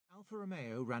Alfa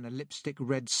Romeo ran a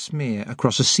lipstick-red smear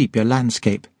across a sepia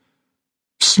landscape.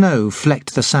 Snow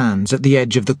flecked the sands at the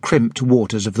edge of the crimped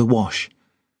waters of the wash.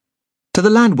 To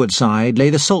the landward side lay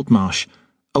the salt marsh,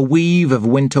 a weave of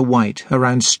winter white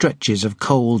around stretches of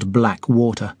cold black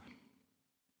water.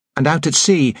 And out at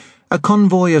sea, a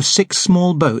convoy of 6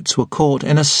 small boats were caught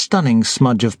in a stunning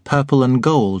smudge of purple and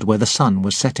gold where the sun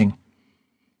was setting.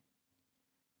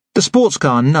 The sports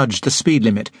car nudged the speed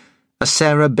limit as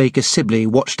Sarah Baker Sibley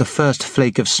watched the first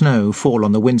flake of snow fall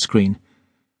on the windscreen.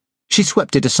 She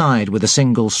swept it aside with a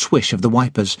single swish of the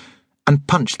wipers and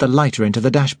punched the lighter into the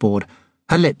dashboard,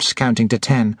 her lips counting to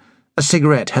 10, a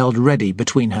cigarette held ready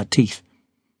between her teeth.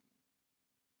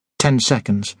 10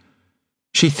 seconds.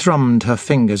 She thrummed her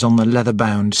fingers on the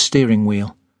leather-bound steering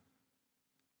wheel.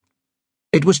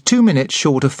 It was 2 minutes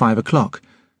short of 5 o'clock,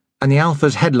 and the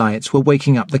Alpha's headlights were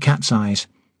waking up the cat's eyes.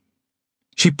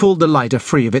 She pulled the lighter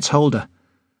free of its holder.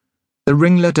 The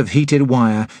ringlet of heated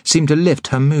wire seemed to lift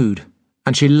her mood,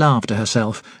 and she laughed to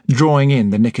herself, drawing in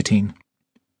the nicotine.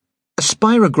 A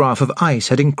spirograph of ice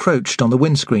had encroached on the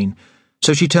windscreen,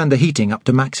 so she turned the heating up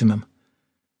to maximum.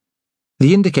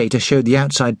 The indicator showed the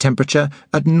outside temperature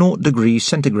at 0 degrees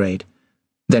centigrade,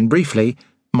 then briefly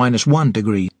 -1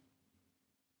 degree.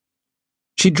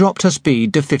 She dropped her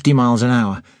speed to 50 miles an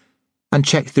hour and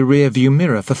checked the rear-view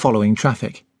mirror for following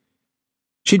traffic.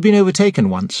 She'd been overtaken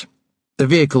once. The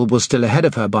vehicle was still ahead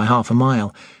of her by half a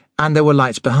mile, and there were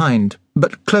lights behind,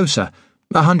 but closer,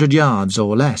 100 yards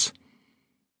or less.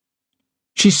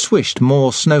 She swished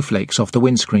more snowflakes off the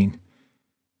windscreen.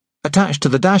 Attached to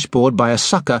the dashboard by a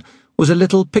sucker was a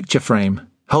little picture frame,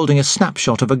 holding a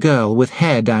snapshot of a girl with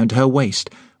hair down to her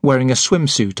waist, wearing a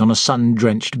swimsuit on a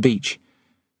sun-drenched beach.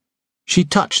 She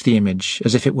touched the image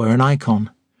as if it were an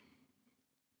icon.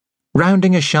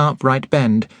 Rounding a sharp right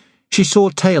bend, she saw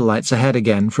taillights ahead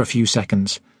again for a few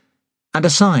seconds, and a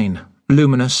sign,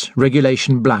 luminous,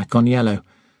 regulation black on yellow.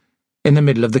 In the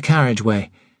middle of the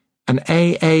carriageway, an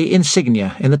AA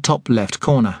insignia in the top left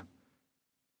corner.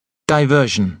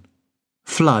 Diversion.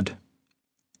 Flood.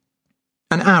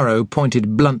 An arrow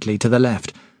pointed bluntly to the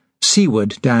left,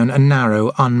 seaward down a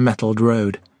narrow, unmetalled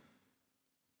road.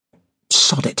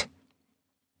 Sod it.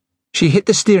 She hit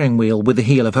the steering wheel with the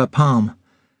heel of her palm.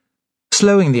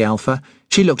 Slowing the Alpha,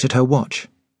 she looked at her watch.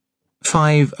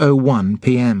 5:01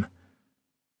 p.m.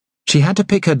 She had to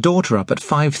pick her daughter up at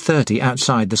 5:30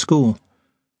 outside the school.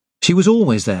 She was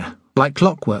always there, like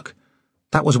clockwork.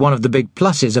 That was one of the big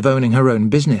pluses of owning her own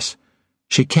business.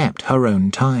 She kept her own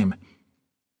time.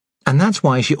 And that's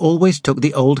why she always took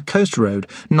the old coast road,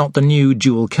 not the new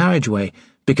dual carriageway,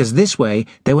 because this way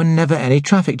there were never any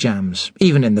traffic jams,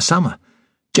 even in the summer.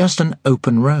 Just an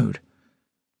open road.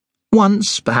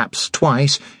 Once, perhaps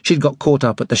twice, she'd got caught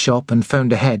up at the shop and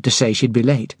phoned ahead to say she'd be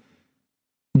late.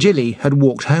 Jilly had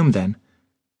walked home then,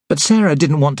 but Sarah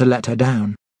didn't want to let her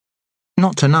down.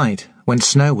 Not tonight, when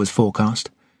snow was forecast.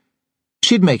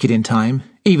 She'd make it in time,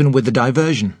 even with the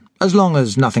diversion, as long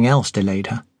as nothing else delayed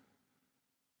her.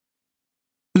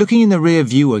 Looking in the rear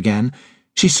view again,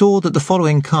 she saw that the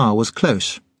following car was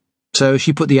close, so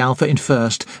she put the Alpha in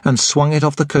first and swung it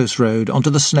off the coast road onto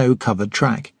the snow-covered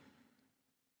track.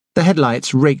 The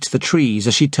headlights raked the trees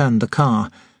as she turned the car,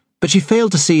 but she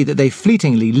failed to see that they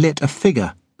fleetingly lit a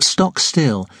figure, stock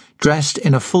still, dressed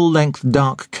in a full-length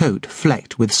dark coat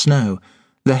flecked with snow,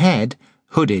 the head,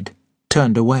 hooded,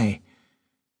 turned away.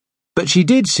 But she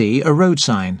did see a road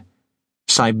sign,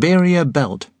 Siberia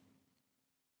Belt.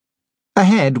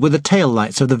 Ahead were the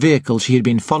taillights of the vehicle she had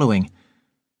been following.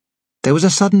 There was a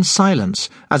sudden silence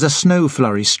as a snow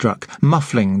flurry struck,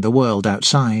 muffling the world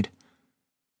outside.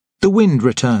 The wind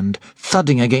returned,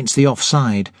 thudding against the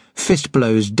offside, fist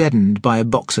blows deadened by a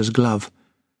boxer's glove.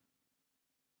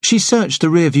 She searched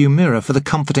the rearview mirror for the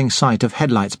comforting sight of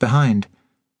headlights behind.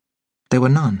 There were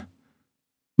none.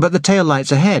 But the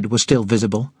taillights ahead were still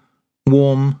visible,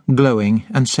 warm, glowing,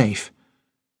 and safe.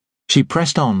 She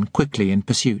pressed on quickly in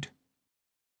pursuit.